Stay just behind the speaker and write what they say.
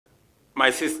my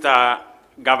sister,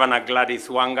 Governor Gladys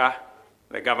Wanga,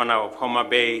 the governor of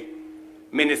Homabay,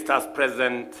 ministers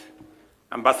present,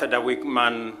 Ambassador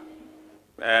Wickman,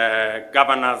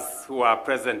 governors who are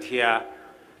present here,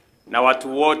 na watu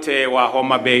wote wa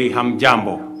Homabay,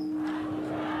 hamjambo.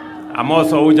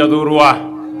 Amoso ujadurua.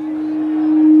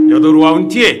 Jadurua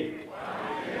untie.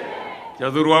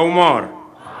 Jadurua umor.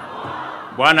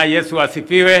 Bwana Yesu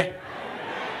asifiwe.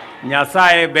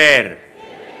 Nyasaye ber.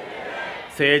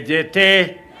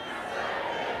 Sejete.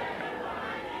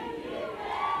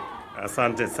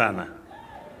 Asante sana.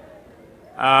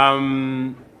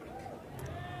 I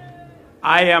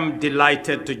am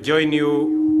delighted to join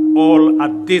you all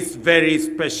at this very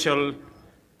special,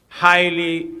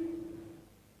 highly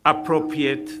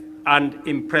appropriate and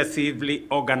impressively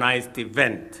organized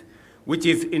event, which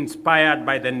is inspired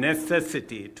by the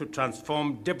necessity to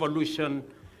transform devolution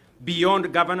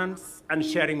beyond governance and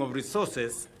sharing of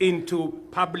resources into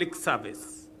public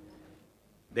service,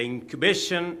 the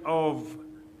incubation of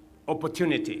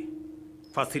opportunity,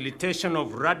 facilitation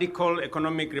of radical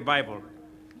economic revival,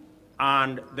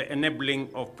 and the enabling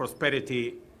of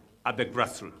prosperity at the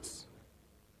grassroots.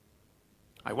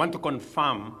 I want to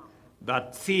confirm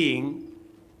that seeing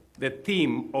the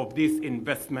theme of this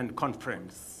investment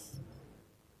conference,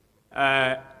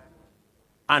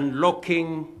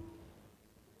 unlocking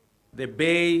the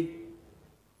bay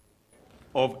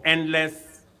of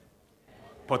endless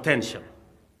potential,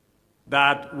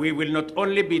 that we will not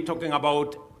only be talking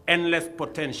about endless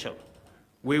potential,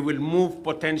 we will move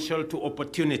potential to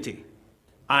opportunity,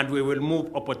 and we will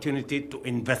move opportunity to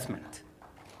investment.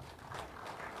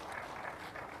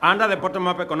 Under the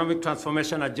bottom-up economic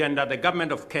transformation agenda, the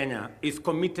government of Kenya is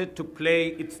committed to play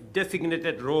its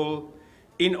designated role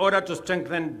in order to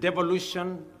strengthen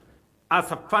devolution as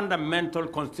a fundamental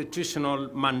constitutional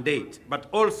mandate, but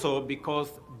also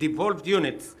because devolved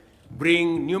units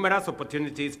bring numerous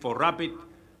opportunities for rapid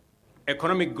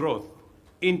economic growth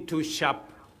into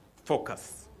sharp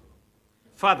focus.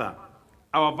 Further,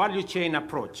 our value chain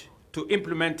approach to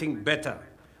implementing better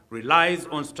relies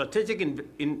on strategic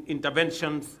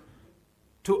interventions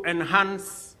to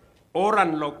enhance or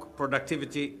unlock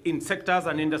productivity in sectors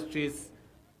and industries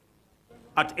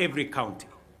at every county.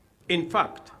 In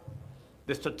fact,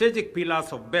 the strategic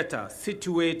pillars of better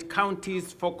situate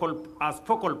counties as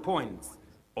focal points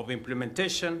of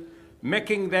implementation,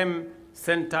 making them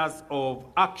centers of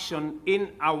action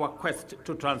in our quest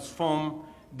to transform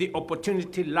the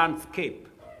opportunity landscape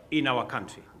in our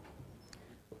country.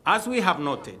 As we have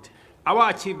noted, our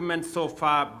achievements so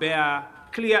far bear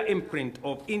clear imprint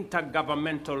of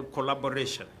intergovernmental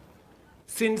collaboration.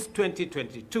 Since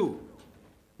 2022,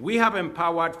 we have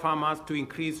empowered farmers to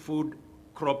increase food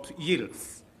crop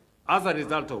yields, as a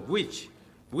result of which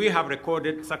we have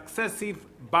recorded successive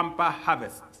bumper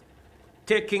harvests,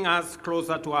 taking us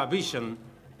closer to our vision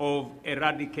of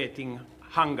eradicating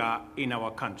hunger in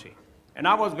our country. And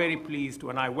I was very pleased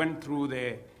when I went through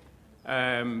the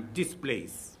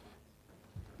displays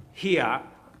here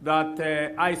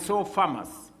that I saw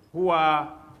farmers who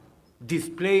are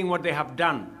displaying what they have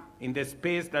done in the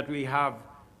space that we have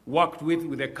worked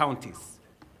with the counties,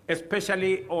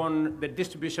 especially on the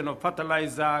distribution of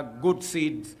fertilizer, good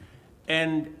seeds,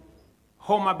 and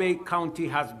Homabay County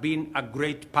has been a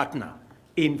great partner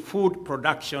in food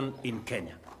production in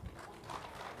Kenya.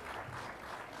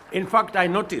 In fact, I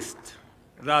noticed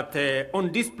that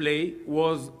on display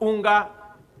was unga,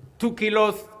 2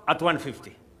 kilos at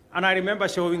 150. And I remember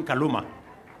showing Kaluma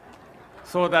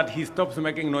so that he stops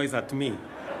making noise at me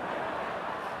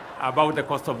about the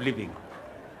cost of living.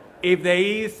 If there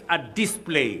is a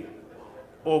display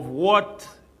of what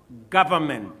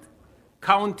government,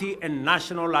 county and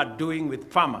national are doing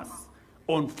with farmers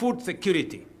on food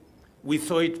security, we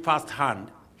saw it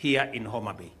firsthand here in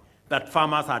Homabay, that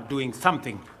farmers are doing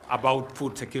something about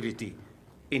food security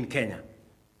in Kenya.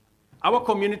 Our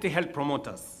community health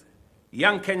promoters,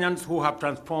 young Kenyans who have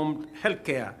transformed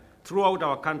healthcare throughout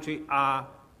our country, are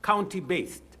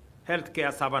county-based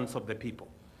healthcare servants of the people.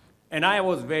 And I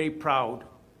was very proud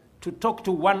to talk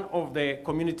to one of the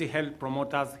community health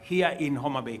promoters here in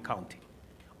Homabay County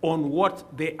on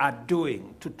what they are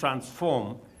doing to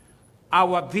transform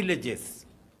our villages,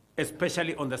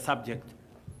 especially on the subject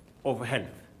of health.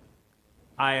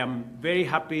 I am very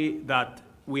happy that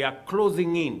we are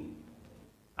closing in.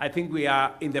 I think we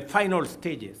are in the final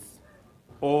stages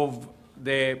of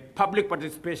the public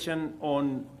participation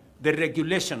on the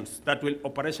regulations that will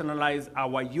operationalize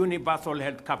our universal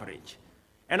health coverage.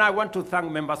 And I want to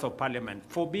thank members of parliament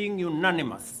for being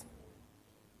unanimous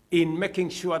in making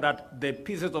sure that the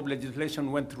pieces of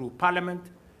legislation went through parliament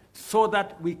so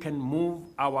that we can move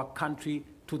our country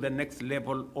to the next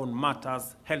level on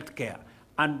matters healthcare.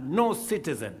 And no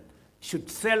citizen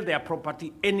should sell their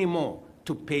property anymore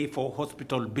to pay for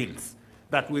hospital bills.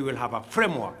 That we will have a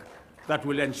framework that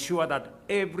will ensure that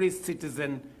every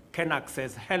citizen can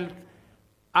access health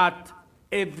at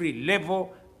every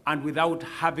level and without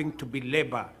having to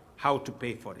belabor how to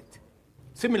pay for it.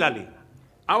 Similarly,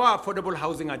 our affordable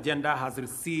housing agenda has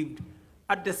received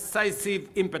a decisive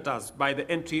impetus by the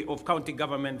entry of county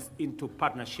governments into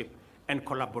partnership and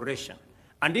collaboration.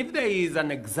 And if there is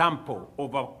an example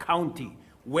of a county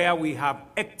where we have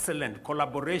excellent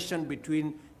collaboration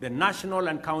between the national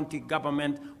and county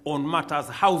government on matters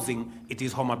housing, it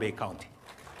is Homabay County.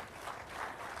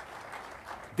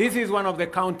 This is one of the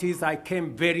counties I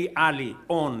came very early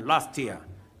on last year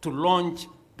to launch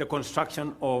the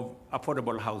construction of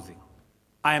affordable housing.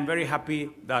 I am very happy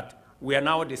that we are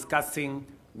now discussing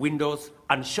windows,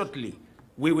 and shortly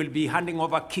we will be handing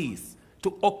over keys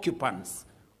to occupants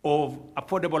of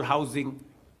affordable housing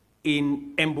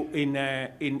in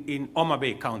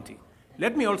Homabay County.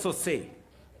 Let me also say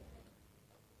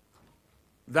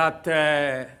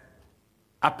that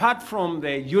apart from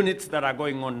the units that are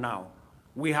going on now,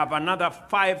 we have another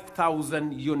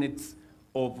 5,000 units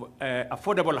of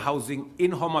affordable housing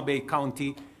in Homabay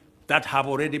County that have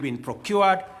already been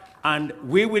procured, and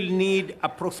we will need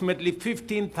approximately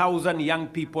 15,000 young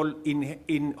people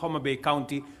in Homabay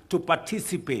County to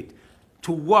participate,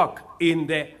 to work in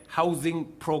the housing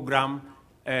program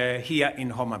here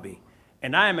in Homabay.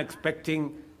 And I am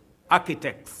expecting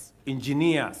architects,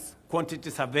 engineers, quantity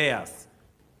surveyors,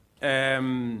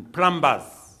 plumbers,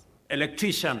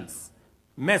 electricians,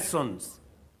 masons,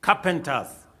 carpenters,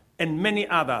 and many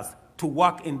others to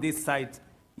work in these sites,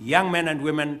 young men and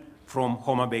women from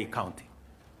Homabay County.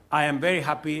 I am very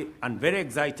happy and very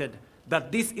excited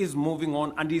that this is moving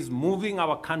on and is moving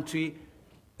our country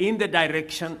in the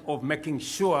direction of making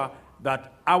sure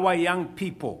that our young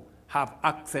people have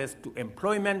access to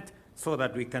employment so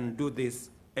that we can do this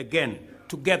again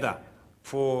together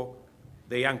for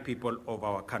the young people of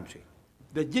our country.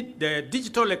 The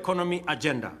digital economy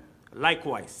agenda,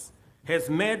 likewise, has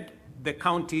made the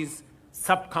counties,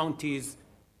 sub-counties,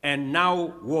 and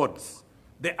now wards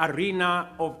the arena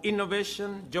of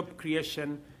innovation, job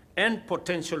creation, and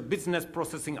potential business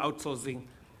processing outsourcing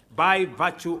by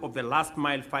virtue of the last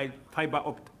mile fiber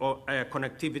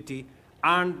connectivity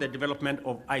and the development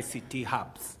of ICT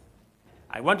hubs.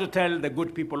 I want to tell the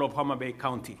good people of Homabay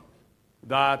County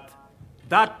that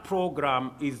that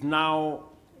program is now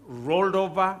rolled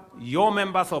over. Your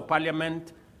members of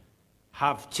parliament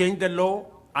have changed the law.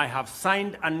 I have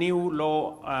signed a new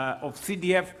law of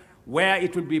CDF where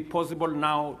it will be possible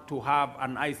now to have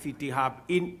an ICT hub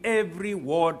in every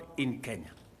ward in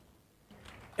Kenya.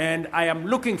 And I am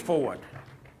looking forward,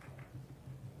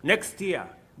 next year,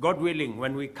 God willing,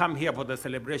 when we come here for the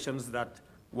celebrations that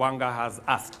Wanga has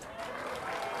asked,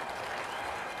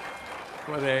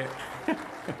 for the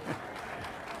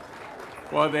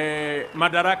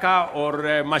Madaraka or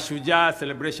Mashujaa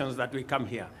celebrations that we come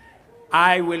here.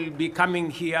 I will be coming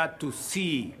here to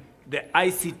see the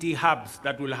ICT hubs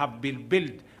that will have been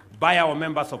built by our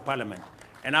members of parliament.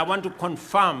 And I want to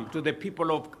confirm to the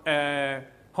people of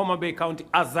Homabay County,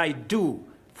 as I do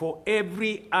for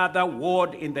every other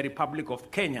ward in the Republic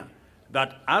of Kenya,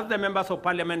 that as the members of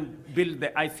parliament build the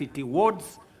ICT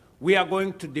wards, we are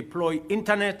going to deploy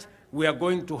internet, we are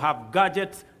going to have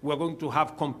gadgets, we are going to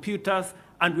have computers,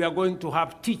 and we are going to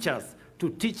have teachers to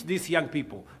teach these young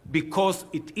people, because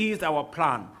it is our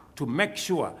plan to make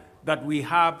sure that we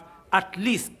have at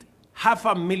least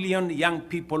 500,000 young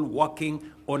people working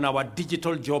on our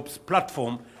digital jobs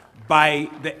platform by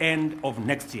the end of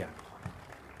next year.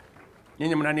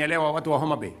 Nyinyi mnanielewa watu wa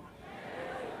Homabay?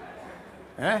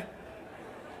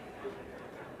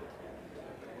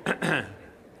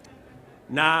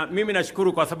 Na mimi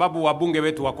nashukuru kwa sababu wabunge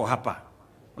wetu wako hapa.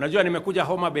 Unajua nimekuja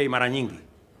Homabay mara nyingi,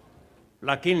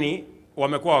 lakini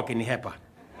wamekuwa wakinihepa.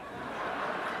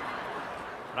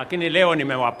 Lakini leo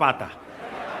nimewapata.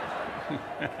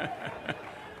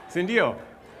 Si ndio?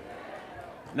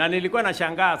 Na nilikuwa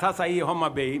nashangaa sasa hii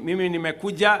Homabay, mimi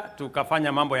nimekuja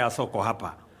tukafanya mambo ya soko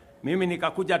hapa. Mimi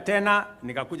nikakuja tena,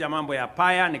 nikakuja mambo ya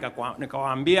paya,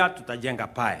 nikawaambia tutajenga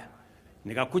paya.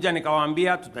 Nikakuja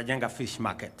nikawaambia tutajenga fish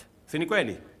market. Si ni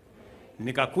kweli?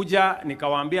 Nikakuja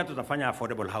nikawaambia tutafanya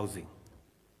affordable housing.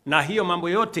 Na hiyo mambo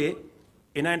yote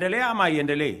inaendelea ama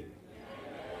haiendelei?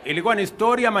 Ilikuwa ni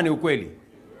story ama ni ukweli?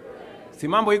 Si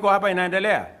mambo iko hapa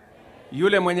inaendelea?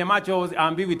 Yule mwenye macho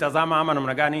aambiwi tazama ama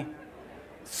namna gani?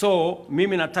 So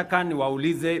mimi nataka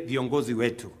niwaulize viongozi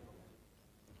wetu.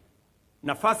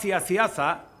 Nafasi ya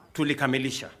siasa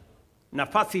tulikamilisha.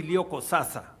 Nafasi iliyoko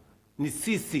sasa ni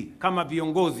sisi kama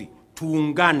viongozi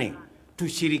tuungane,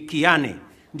 tushirikiane,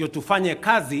 ndio tufanye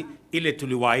kazi ile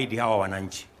tuliwaahidi hawa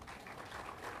wananchi.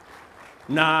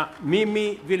 Na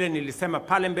mimi vile nilisema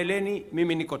pale mbeleni,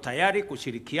 mimi niko tayari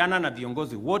kushirikiana na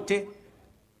viongozi wote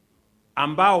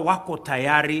ambao wako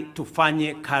tayari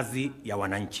tufanye kazi ya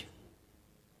wananchi.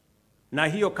 Na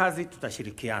hiyo kazi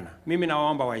tutashirikiana. Mimi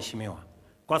nawaomba waheshimiwa,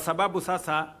 kwa sababu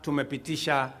sasa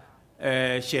tumepitisha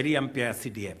sheria mpya ya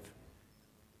CDF.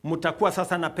 Mtakuwa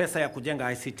sasa na pesa ya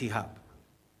kujenga ICT hub.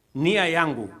 Nia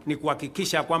yangu ni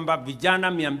kuhakikisha kwamba vijana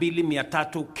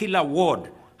 200-300 kila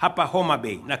ward hapa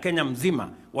Homabay na Kenya mzima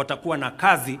watakuwa na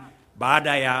kazi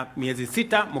baada ya miezi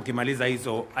 6 mkimaliza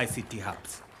hizo ICT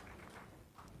hubs.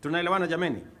 Tunaelewana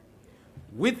jameni?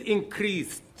 With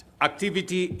increased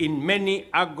activity in many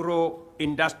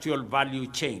agro-industrial value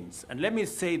chains. And let me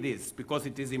say this because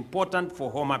it is important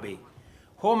for Homabay.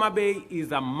 Homabay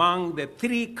is among the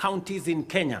 3 counties in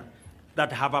Kenya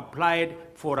that have applied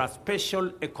for a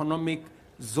special economic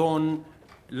zone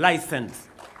license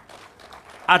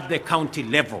at the county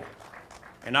level.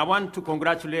 And I want to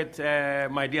congratulate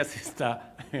my dear sister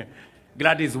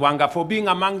Gladys Wanga for being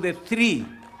among the 3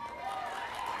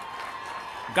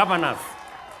 governors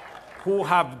who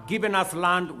have given us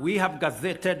land. We have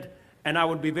gazetted, and I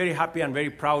would be very happy and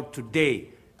very proud today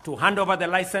to hand over the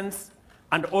license,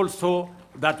 and also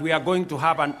that we are going to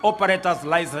have an operator's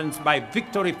license by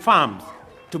Victory Farms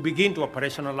to begin to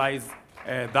operationalize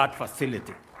that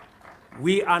facility.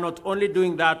 We are not only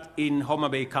doing that in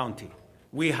Homabay County.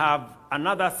 We have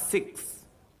another 6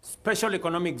 special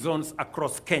economic zones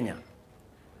across Kenya.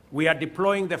 We are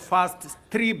deploying the first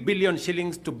 3 billion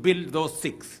shillings to build those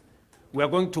 6. We are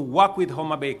going to work with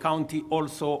Homabay County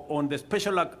also on the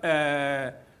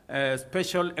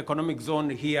special economic zone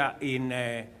here in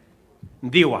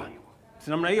Ndiwa.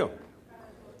 Sinamna hiyo?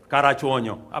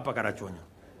 Karachuonyo, hapa Karachuonyo.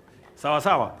 Sawa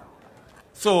sawa.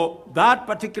 So that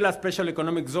particular special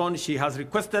economic zone, she has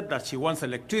requested that she wants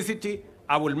electricity.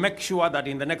 I will make sure that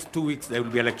in the next 2 weeks there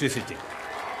will be electricity.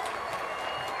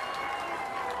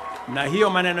 Na hiyo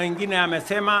maneno ingine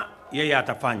amesema yeye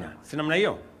atafanya. Sinamna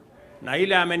hiyo? Na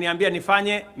ile ameniambia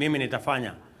nifanye, mimi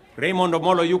nitafanya. Raymond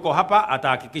Omolo yuko hapa,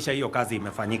 atahakikisha hiyo kazi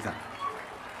imefanyika.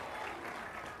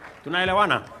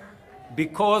 Tunaelewana?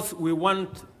 Because we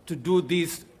want to do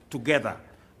this together.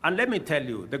 And let me tell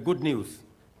you, the good news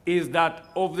is that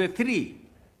of the 3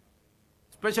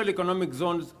 special economic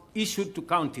zones issued to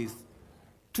counties,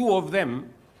 2 of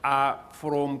them are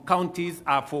for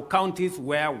counties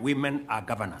where women are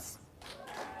governors.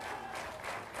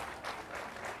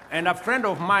 And a friend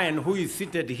of mine who is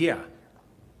seated here,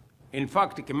 in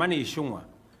fact, Kimani Ichung'wah,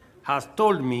 has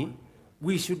told me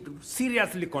we should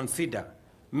seriously consider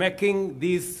making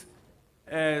this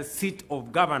seat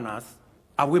of governors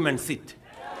a women's seat.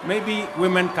 Maybe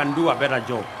women can do a better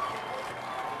job.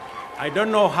 I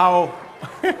don't know how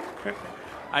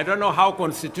I don't know how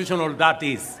constitutional that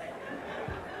is.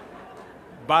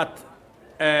 But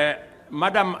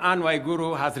Madam Anne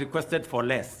Waiguru has requested for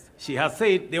less. She has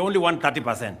said they only want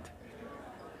 30%.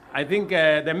 I think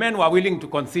the men were willing to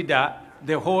consider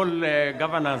the whole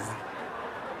governors.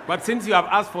 But since you have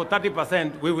asked for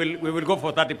 30%, we will go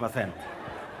for 30%.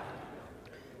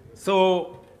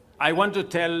 So I want to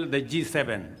tell the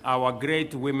G7, our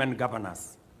great women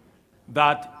governors,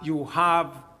 that you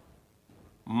have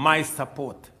my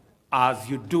support as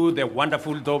you do the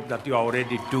wonderful job that you are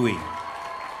already doing.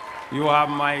 You have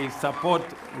my support,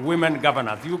 women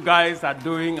governors. You guys are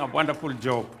doing a wonderful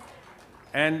job.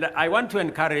 And I want to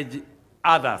encourage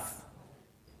others.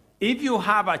 If you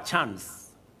have a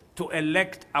chance to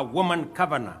elect a woman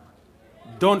governor,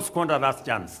 don't squander that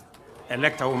chance.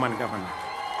 Elect a woman governor.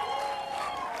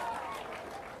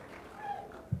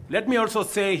 Let me also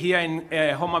say here in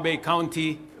Homabay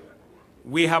County,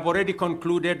 we have already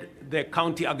concluded the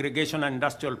county aggregation and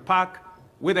industrial park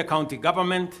with the county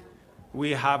government.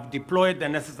 We have deployed the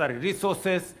necessary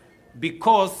resources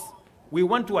because we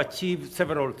want to achieve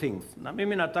several things. Na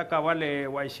mimi nataka wale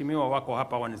waheshimiwa wako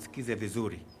hapa wanisikize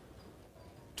vizuri.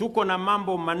 Tuko na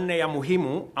mambo manne ya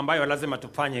muhimu ambayo lazima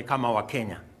tufanye kama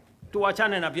Wakenya.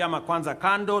 Tuachane na vyama kwanza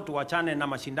kando, tuachane na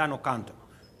mashindano kando.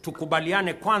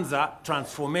 Tukubaliane kwanza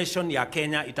transformation ya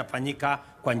Kenya itafanyika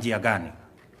kwa njia gani.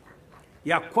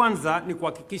 Ya kwanza ni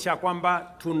kuhakikisha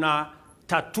kwamba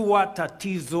tunatatua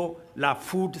tatizo la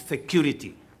food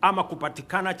security, ama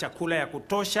kupatikana chakula ya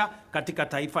kutosha katika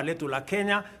taifa letu la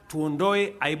Kenya,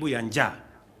 tuondoe aibu ya njaa.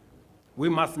 We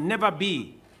must never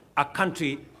be a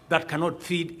country that cannot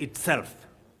feed itself.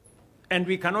 And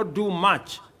we cannot do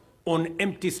much on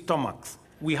empty stomachs.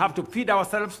 We have to feed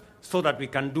ourselves so that we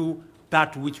can do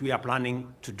that which we are planning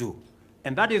to do.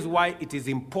 And that is why it is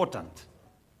important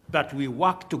that we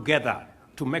work together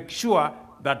to make sure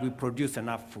that we produce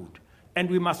enough food. And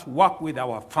we must work with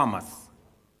our farmers.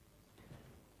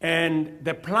 And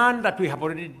the plan that we have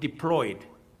already deployed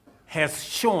has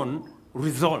shown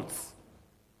results.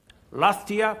 Last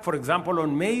year, for example,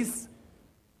 on maize,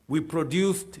 we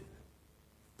produced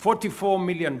 44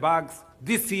 million bags.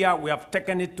 This year, we have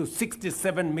taken it to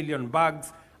 67 million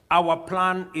bags. Our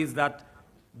plan is that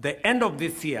the end of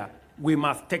this year, we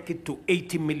must take it to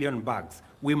 80 million bags.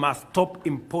 We must stop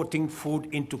importing food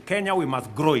into Kenya. We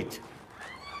must grow it.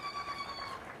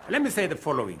 Let me say the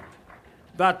following,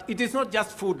 that it is not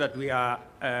just food that we are,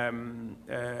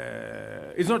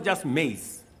 it's not just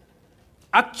maize.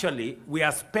 Actually, we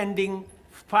are spending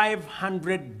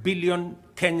 500 billion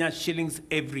Kenya shillings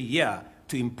every year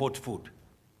to import food.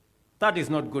 That is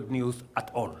not good news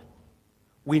at all.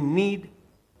 We need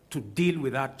to deal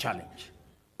with that challenge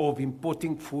of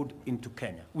importing food into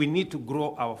Kenya. We need to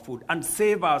grow our food and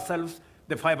save ourselves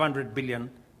the 500 billion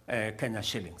Kenya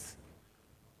shillings.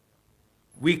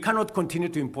 We cannot continue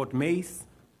to import maize.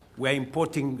 We are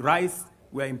importing rice.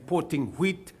 We are importing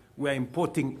wheat. We are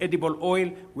importing edible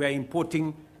oil. We are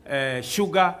importing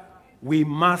sugar. We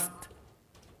must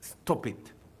stop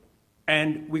it.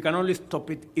 And we can only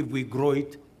stop it if we grow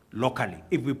it locally,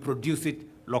 if we produce it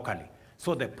locally.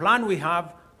 So the plan we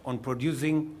have on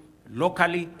producing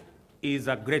locally is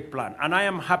a great plan. And I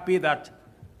am happy that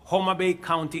Homabay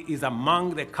County is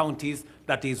among the counties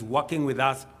that is working with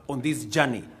us on this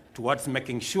journey towards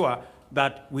making sure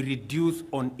that we reduce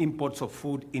on imports of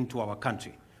food into our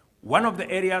country. One of the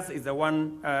areas is the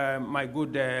one my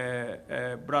good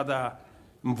brother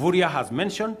Mvuria has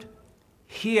mentioned.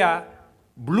 Here,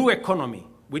 blue economy,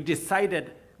 we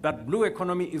decided that blue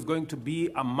economy is going to be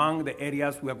among the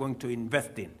areas we are going to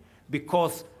invest in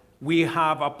because we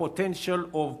have a potential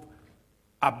of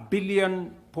 $1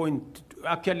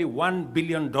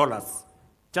 billion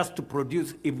just to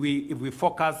produce if we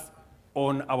focus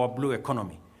on our blue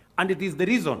economy. And it is the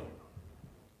reason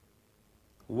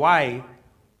why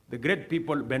the great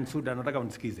people, Bensuda, nataka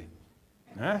unisikize.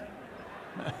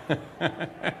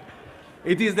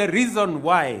 It is the reason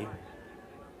why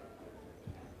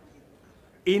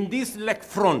in this lake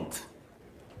front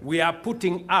we are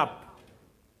putting up,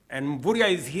 and Mvuria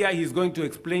is here, he's going to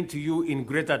explain to you in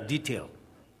greater detail,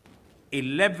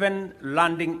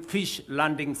 11 fish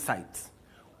landing sites.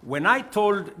 When I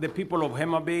told the people of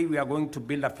Homabay we are going to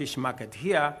build a fish market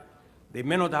here, they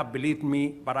may not have believed me,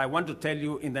 but I want to tell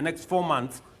you in the next 4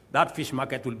 months, that fish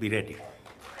market will be ready.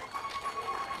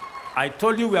 I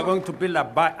told you we are going to build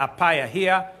a pier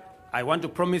here. I want to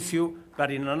promise you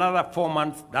that in another 4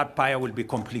 months, that pier will be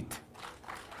complete.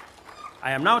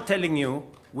 I am now telling you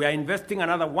we are investing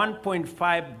another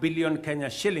 1.5 billion Kenya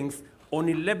shillings on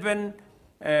 11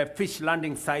 fish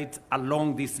landing sites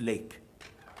along this lake.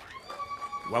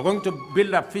 We are going to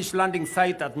build a fish landing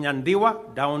site at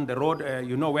Nyandiwa, down the road.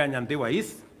 You know where Nyandiwa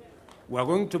is. We are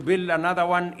going to build another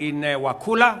one in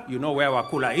Wakula. You know where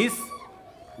Wakula is.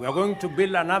 We are going to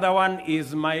build another one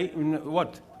is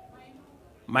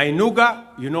Mainuga.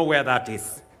 You know where that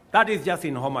is. That is just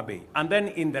in Homabay. And then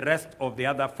in the rest of the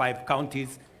other 5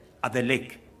 counties at the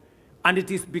lake. And it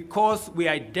is because we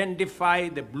identify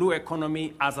the blue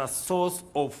economy as a source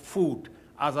of food,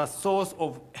 as a source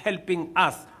of helping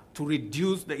us to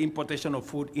reduce the importation of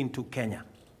food into Kenya.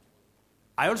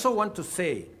 I also want to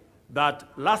say that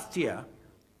last year,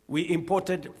 we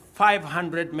imported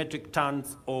 500 metric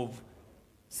tons of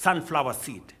sunflower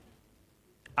seed.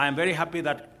 I am very happy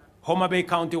that Homabay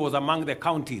County was among the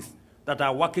counties that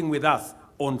are working with us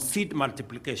on seed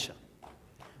multiplication.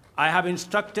 I have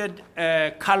instructed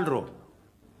Calro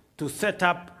to set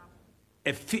up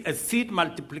a seed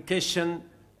multiplication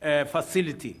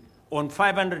facility on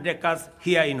 500 acres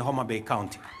here in Homabay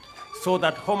County, so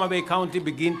that Homabay County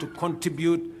begin to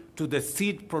contribute to the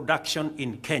seed production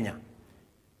in Kenya.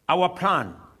 Our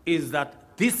plan is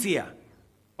that this year,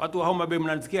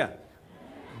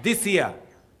 this year,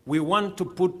 we want to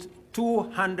put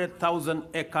 200,000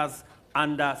 acres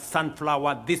under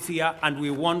sunflower this year, and we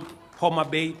want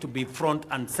Homabay to be front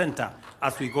and center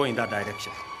as we go in that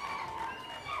direction.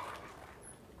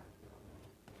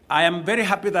 I am very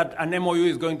happy that an MOU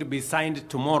is going to be signed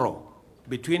tomorrow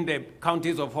between the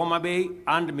counties of Homabay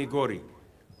and Migori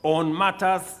on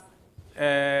matters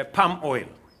palm oil.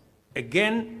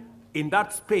 Again, in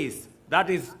that space, that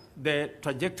is the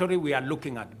trajectory we are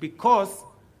looking at, because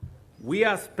we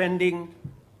are spending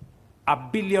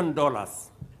 $1 billion,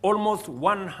 almost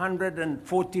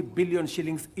 140 billion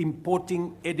shillings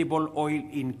importing edible oil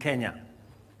in Kenya.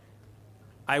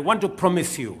 I want to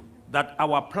promise you that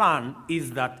our plan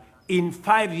is that in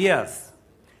 5 years,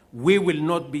 we will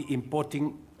not be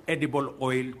importing edible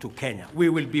oil to Kenya. We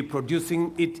will be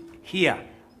producing it here,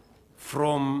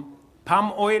 from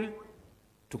palm oil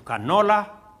to canola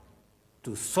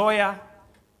to soya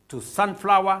to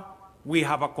sunflower. We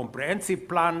have a comprehensive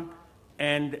plan,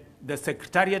 and the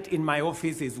secretariat in my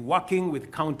office is working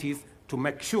with counties to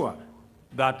make sure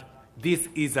that this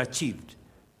is achieved.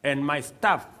 And my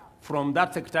staff from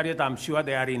that secretariat, I'm sure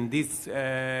they are in this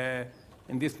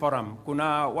forum.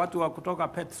 Kuna watu wa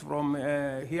kutoka pets from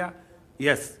here?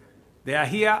 Yes, they are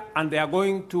here, and they are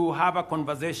going to have a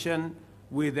conversation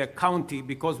with the county,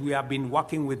 because we have been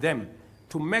working with them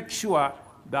to make sure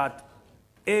that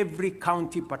every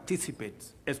county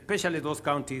participates, especially those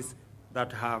counties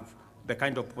that have the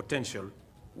kind of potential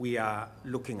we are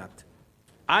looking at.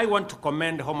 I want to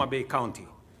commend Homabay County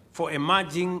for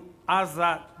emerging as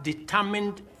a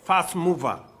determined first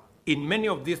mover in many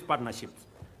of these partnerships.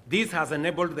 This has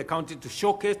enabled the county to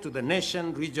showcase to the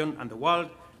nation, region, and the world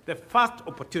the first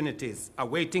opportunities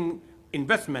awaiting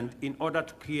investment in order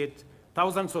to create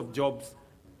thousands of jobs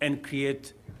and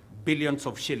create billions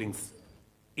of shillings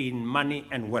in money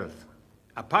and wealth.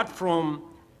 Apart from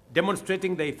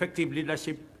demonstrating the effective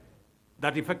leadership,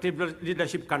 that effective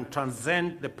leadership can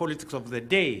transcend the politics of the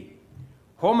day,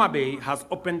 Homabay has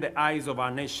opened the eyes of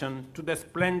our nation to the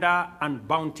splendor and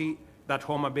bounty that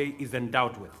Homabay is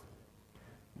endowed with.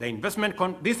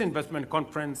 This investment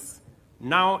conference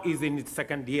now is in its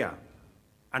second year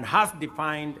and has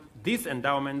defined these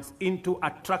endowments into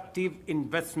attractive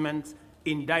investments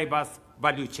in diverse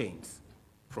value chains,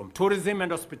 from tourism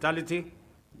and hospitality,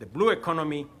 the blue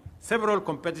economy, several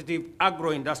competitive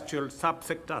agro-industrial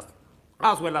subsectors,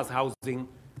 as well as housing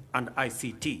and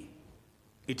ICT.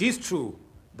 It is true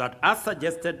that, as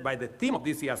suggested by the theme of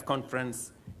this year's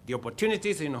conference, the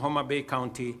opportunities in Homabay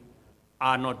County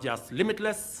are not just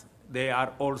limitless, they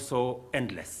are also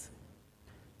endless.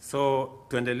 So,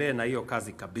 tuendelee na hiyo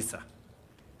kazi kabisa.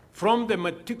 From the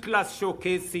meticulous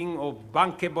showcasing of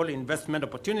bankable investment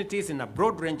opportunities in a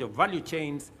broad range of value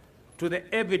chains to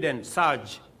the evident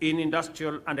surge in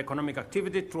industrial and economic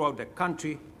activity throughout the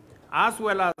country, as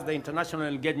well as the international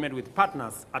engagement with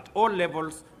partners at all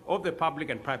levels of the public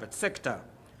and private sector,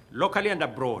 locally and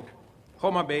abroad,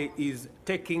 Homabay is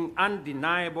taking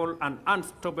undeniable and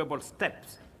unstoppable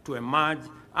steps to emerge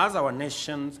as our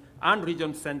nation's and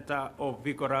region's center of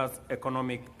vigorous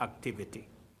economic activity.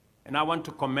 And I want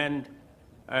to commend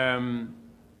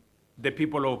the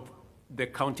people of the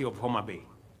county of Homabay.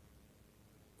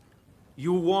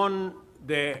 You won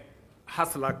the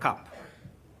Hustler Cup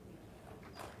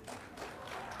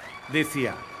this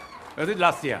year. Was it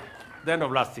last year? The end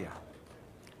of last year.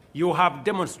 You have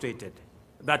demonstrated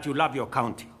that you love your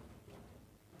county.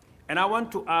 And I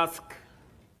want to ask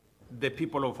the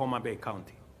people of Homabay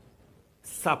County,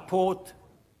 support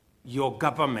your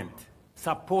government,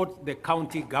 support the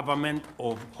county government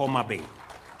of Homabay.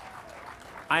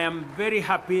 I am very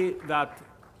happy that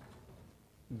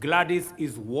Gladys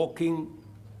is walking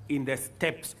in the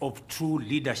steps of true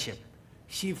leadership.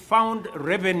 She found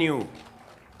revenue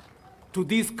to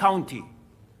this county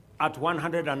at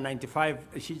 195,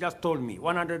 she just told me,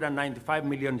 195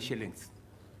 million shillings.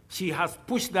 She has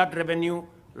pushed that revenue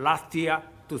last year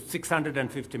to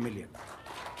 650 million.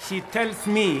 She tells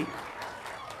me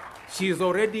she's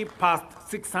already passed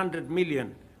 600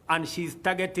 million and she's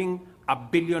targeting 1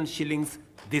 billion shillings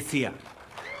this year.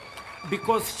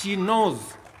 Because she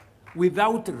knows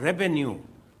without revenue,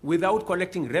 without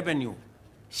collecting revenue,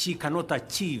 she cannot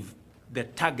achieve the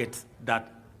targets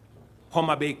that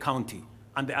Homabay County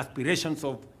and the aspirations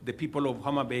of the people of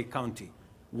Homabay County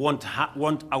want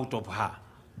out of her.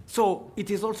 So it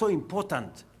is also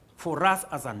important for us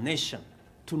as a nation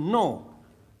to know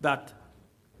that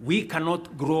we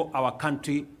cannot grow our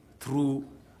country through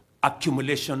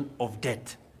accumulation of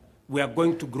debt. We are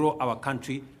going to grow our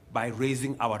country by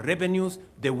raising our revenues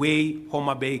the way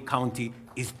Homabay County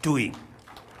is doing.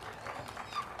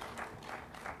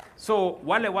 So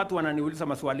wale watu wananiuliza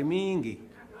maswali mingi,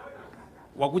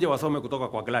 wakuja wasome kutoka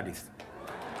kwa Gladys.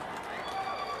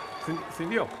 Si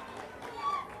ndio?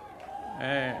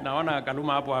 Naona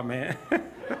Kaluma hapo ame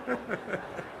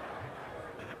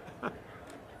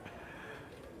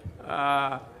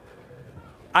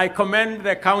I commend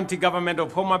the county government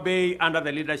of Homabay under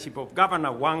the leadership of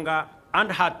Governor Wanga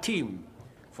and her team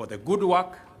for the good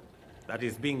work that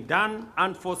is being done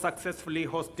and for successfully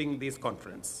hosting this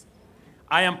conference.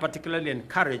 I am particularly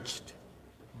encouraged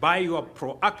by your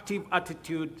proactive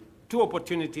attitude to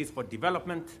opportunities for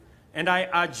development, and I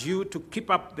urge you to keep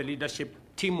up the leadership,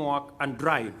 teamwork, and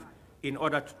drive in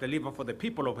order to deliver for the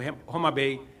people of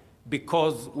Homabay,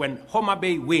 because when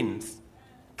Homabay wins,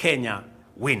 Kenya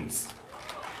wins.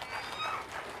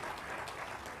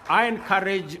 I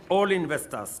encourage all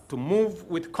investors to move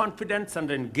with confidence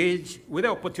and engage with the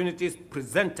opportunities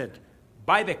presented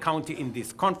by the county in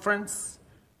this conference.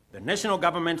 The national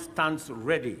government stands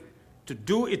ready to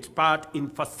do its part in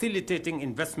facilitating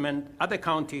investment at the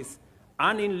counties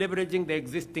and in leveraging the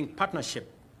existing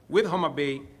partnership with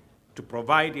Homabay to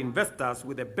provide investors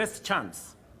with the best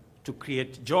chance to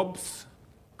create jobs,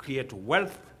 create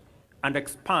wealth, and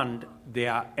expand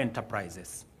their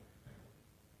enterprises.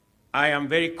 I am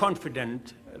very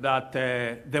confident that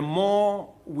the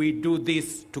more we do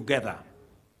this together,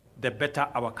 the better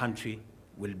our country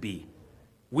will be.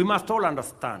 We must all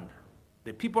understand,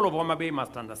 the people of Homabay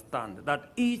must understand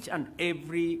that each and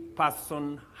every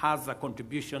person has a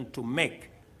contribution to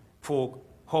make for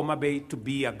Homabay to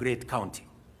be a great county.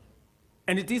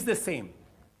 And it is the same.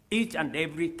 Each and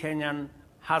every Kenyan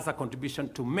has a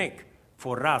contribution to make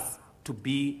for us to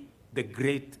be the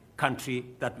great country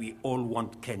that we all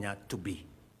want Kenya to be.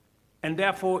 And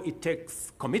therefore, it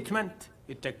takes commitment,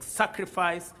 it takes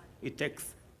sacrifice, it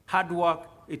takes hard work,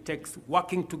 it takes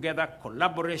working together,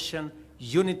 collaboration,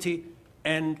 unity,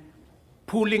 and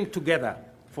pulling together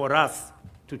for us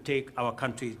to take our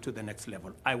country to the next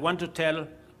level. I want to tell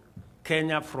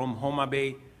Kenya from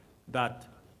Homabay that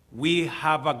we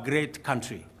have a great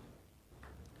country.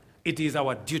 It is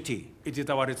our duty, it is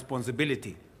our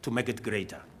responsibility to make it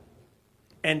greater.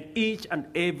 And each and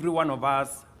every one of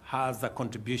us has a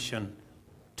contribution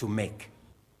to make.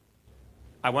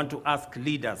 I want to ask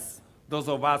leaders, those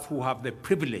of us who have the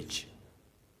privilege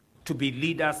to be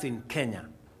leaders in Kenya.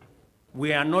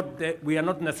 We are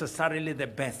not necessarily the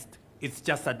best. It's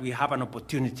just that we have an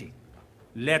opportunity.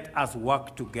 Let us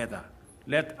work together.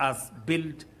 Let us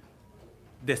build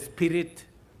the spirit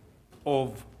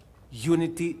of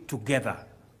unity together.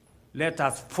 Let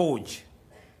us forge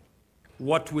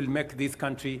what will make this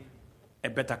country a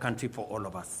better country for all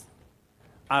of us.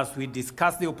 As we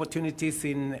discuss the opportunities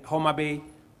in Homabay,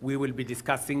 we will be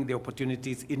discussing the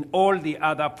opportunities in all the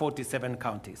other 47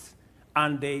 counties,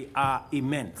 and they are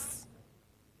immense.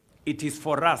 It is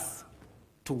for us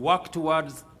to work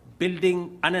towards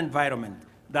building an environment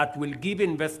that will give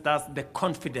investors the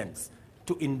confidence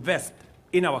to invest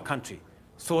in our country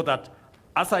so that,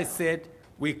 as I said,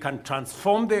 we can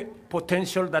transform the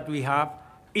potential that we have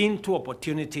into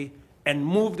opportunity and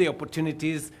move the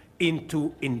opportunities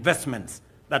into investments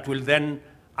that will then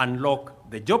unlock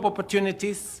the job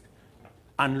opportunities,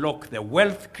 unlock the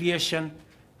wealth creation,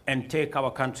 and take our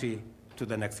country to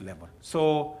the next level.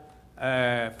 So,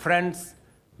 friends,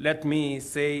 let me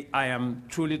say I am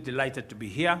truly delighted to be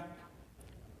here.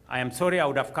 I am sorry I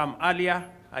would have come earlier.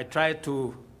 I tried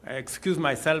to excuse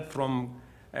myself from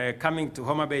coming to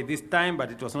Homabay this time,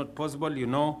 but it was not possible. You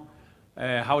know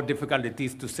how difficult it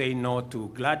is to say no to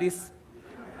Gladys.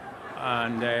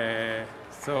 And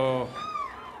so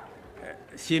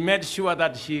she made sure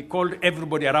that she called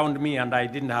everybody around me, and I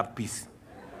didn't have peace.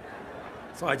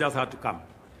 So I just had to come.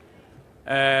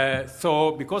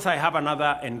 So because I have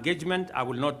another engagement, I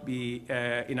will not be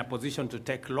in a position to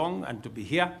take long and to be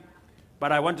here.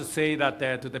 But I want to say that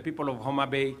to the people of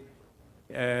Homabay,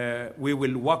 we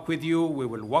will work with you, we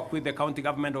will work with the county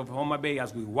government of Homabay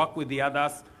as we work with the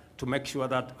others to make sure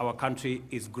that our country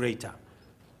is greater.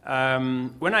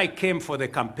 When I came for the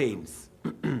campaigns,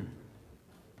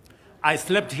 I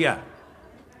slept here.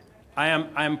 I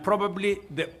am probably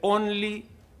the only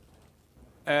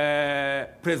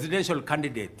presidential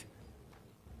candidate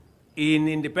in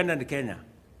independent Kenya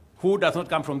who does not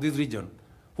come from this region,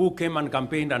 who came and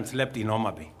campaigned and slept in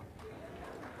Homabay.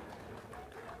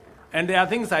 And there are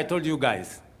things I told you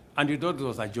guys, and you thought it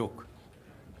was a joke.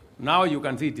 Now you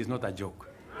can see it is not a joke.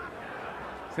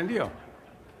 Sindio?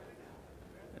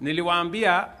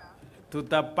 Niliwaambia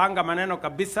tutapanga maneno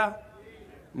kabisa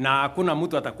na hakuna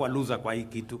mtu atakuwa loser kwa hii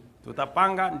kitu.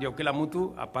 Tutapanga ndio kila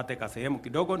mtu apate kasehemu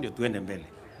kidogo ndio tuende mbele.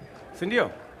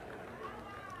 Sindio?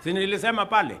 Si nilisema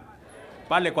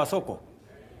pale kwa soko.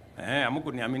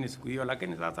 Mungu niamini siku hiyo,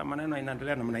 lakini sasa maneno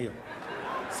inaendelea namna hiyo.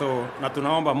 So na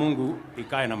tunaomba Mungu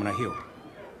ikae namna hiyo.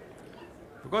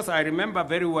 Because I remember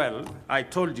very well, I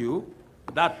told you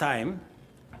that time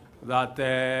that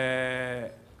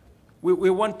we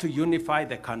want to unify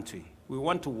the country. We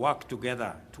want to work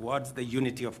together towards the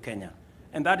unity of Kenya.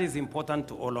 And that is important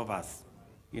to all of us,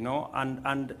 you know,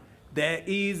 and there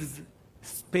is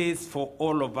space for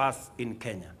all of us in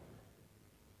Kenya.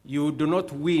 You do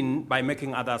not win by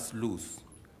making others lose.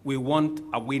 We want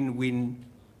a win-win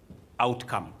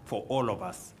outcome for all of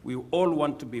us. We all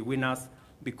want to be winners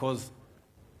because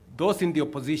those in the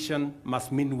opposition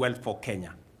must mean well for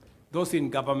Kenya. Those in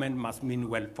government must mean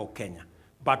well for Kenya.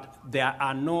 But there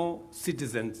are no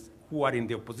citizens who are in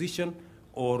the opposition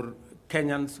or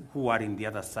Kenyans who are in the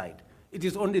other side. It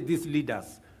is only these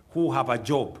leaders who have a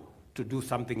job to do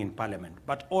something in parliament.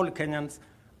 But all Kenyans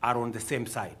are on the same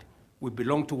side. We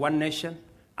belong to one nation,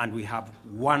 and we have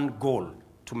one goal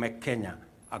to make Kenya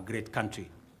a great country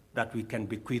that we can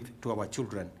bequeath to our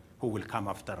children who will come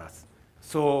after us.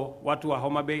 So watu wa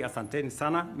Homabay, asanteni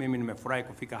sana. Mimi nimefurahi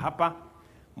kufika hapa.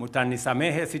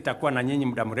 Mutanisamehe sitakuwa na nyinyi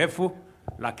muda mrefu,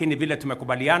 lakini vile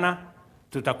tumekubaliana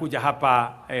tutakuja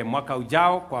hapa mwaka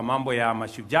ujao kwa mambo ya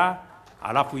mashujaa,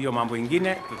 alafu hiyo mambo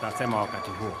ingine tutasema wakati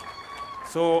huo.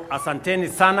 So asanteni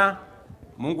sana.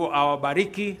 Mungu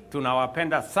awabariki.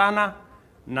 Tunawapenda sana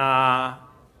na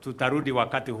tutarudi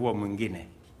wakati huo mwingine.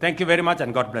 Thank you very much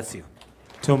and God bless you.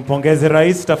 Tumpongeze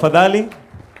Rais tafadhali.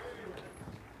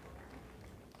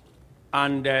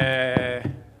 And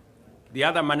the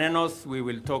other manenos we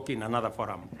will talk in another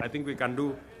forum. I think we can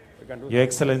do Your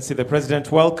Excellency the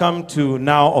President, welcome to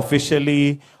now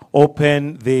officially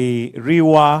open the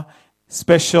Riwa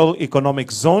Special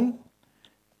Economic Zone.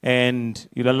 And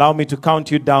you'll allow me to count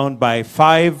you down by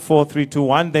 5, 4, 3, 2,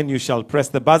 1. Then you shall press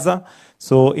the buzzer.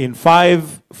 So in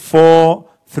 5, 4,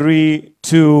 3,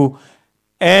 2,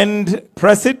 and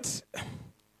press it.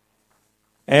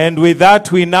 And with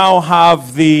that, we now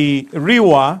have the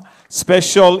Riwa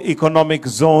Special Economic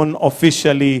Zone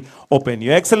officially open.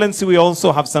 Your Excellency, we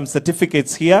also have some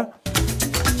certificates here.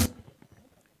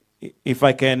 If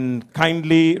I can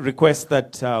kindly request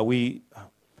that we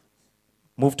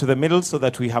move to the middle so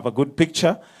that we have a good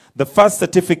picture. The first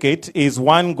certificate is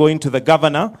one going to the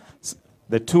governor,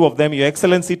 the two of them, Your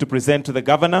Excellency, to present to the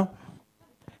governor.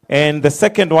 And the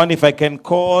second one, if I can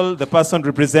call the person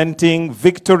representing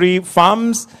Victory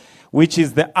Farms, which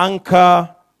is the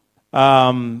anchor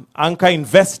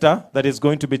investor that is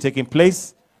going to be taking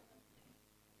place.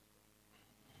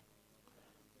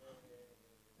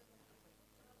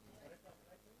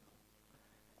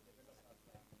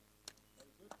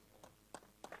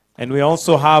 And we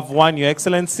also have one, Your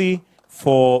Excellency,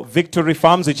 for Victory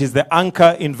Farms, which is the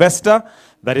anchor investor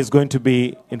that is going to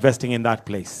be investing in that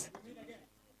place.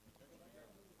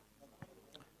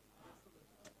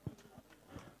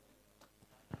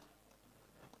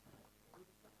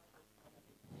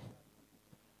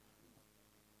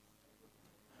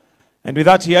 And with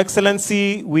that, Your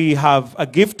Excellency, we have a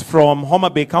gift from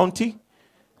Homabay County.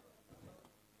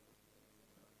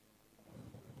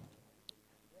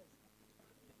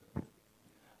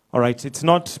 All right, it's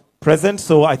not present,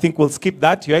 so I think we'll skip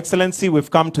that. Your Excellency,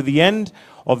 we've come to the end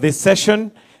of this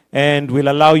session, and we'll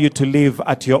allow you to leave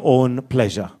at your own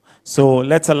pleasure. So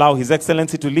let's allow His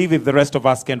Excellency to leave if the rest of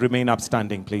us can remain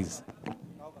upstanding, please.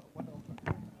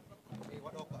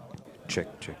 Check.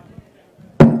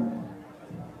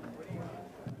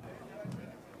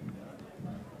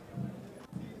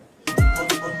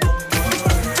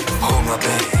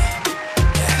 Homabay,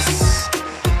 yes.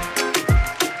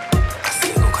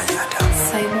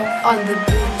 On the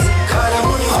beat.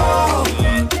 Karibuni home,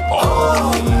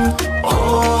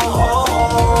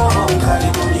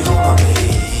 karibuni Homabay.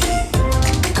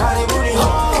 Karibuni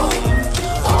home,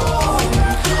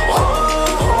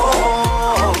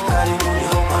 karibuni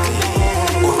Homabay.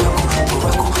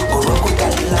 Uraku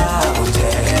jalango.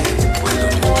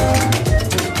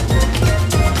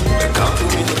 Come to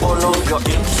with all of your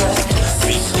interest.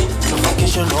 Visit to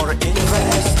vacation or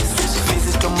invest.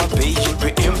 Visit to my page, you'll be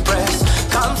impressed.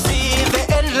 Come see the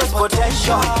endless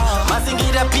potential.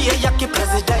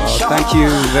 Thank you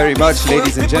very much,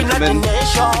 ladies and gentlemen.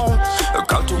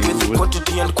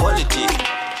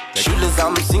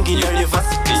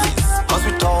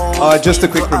 Just a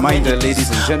quick reminder, ladies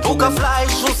and gentlemen.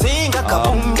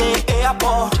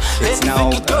 It's now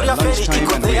lunchtime,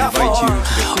 and we invite you to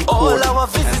the food court,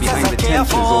 and behind the tent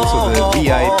is also the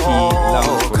VIP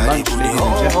lounge for lunch, ladies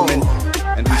and gentlemen.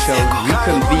 And we shall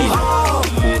reconvene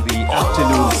for the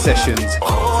afternoon sessions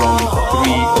from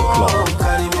 3 o'clock.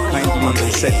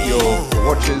 Kindly set your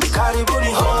watches and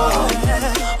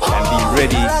be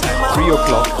ready at 3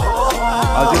 o'clock.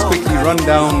 I'll just quickly run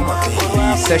down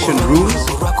the session rooms.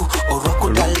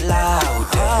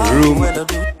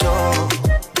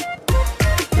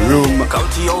 Room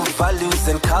County of values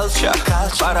and culture.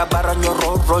 Barabara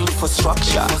nyororo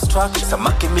infrastructure.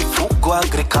 Samaki mifugo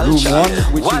agriculture. Room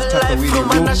 1, which is Takawiri Room,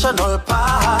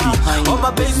 behind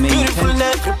the main tent. We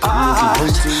will be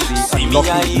hosting the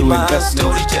Unlocking Blue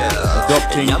Investments,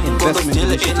 Adopting Investment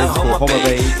Initiative for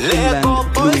Homabay, Inland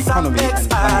Blue Economy and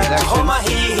Climate Action.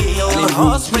 And in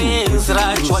Room 2, which is the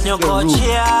room still behind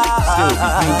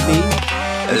me,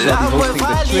 we shall be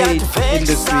hosting the trade,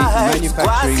 industry,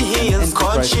 manufacturing and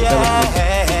enterprise development.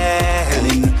 And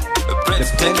in the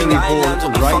plenary hall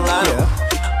right here,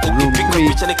 room 3,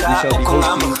 we shall be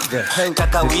hosting the health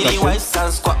discussion.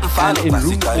 And in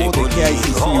room 4, the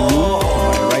KICC room, on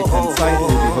my right-hand side, we'll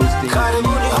be hosting the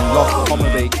Unlock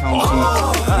Homabay County,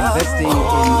 investing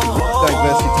in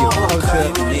diversity of culture,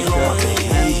 nature,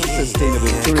 and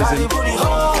sustainable tourism.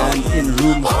 And in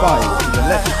room 5, to the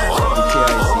left of the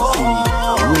KICC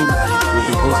room, we'll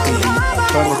be hosting the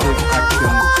affirmative action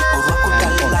and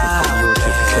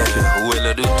entrepreneurship session.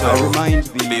 I remind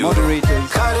the moderators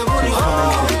to come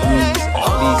into the rooms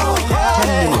at least 10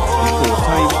 minutes before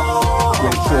time to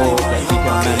ensure that we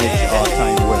can manage our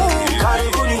time well.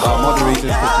 Our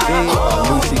moderators for today are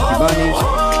Lucy Kimani,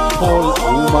 Paul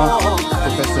Ouma,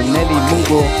 Professor Nelly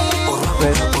Mugo,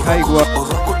 Fred Kaigwa,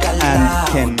 and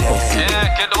Ken Ossi.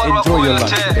 Enjoy your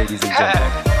lunch, ladies and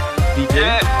gentlemen. DJ.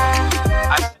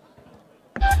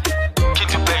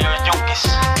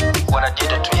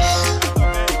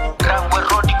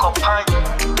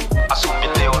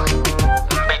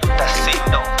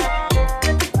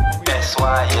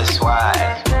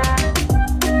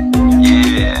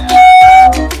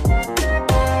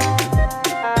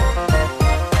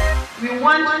 We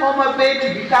want Homabay to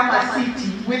become a city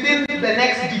within the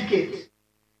next decade.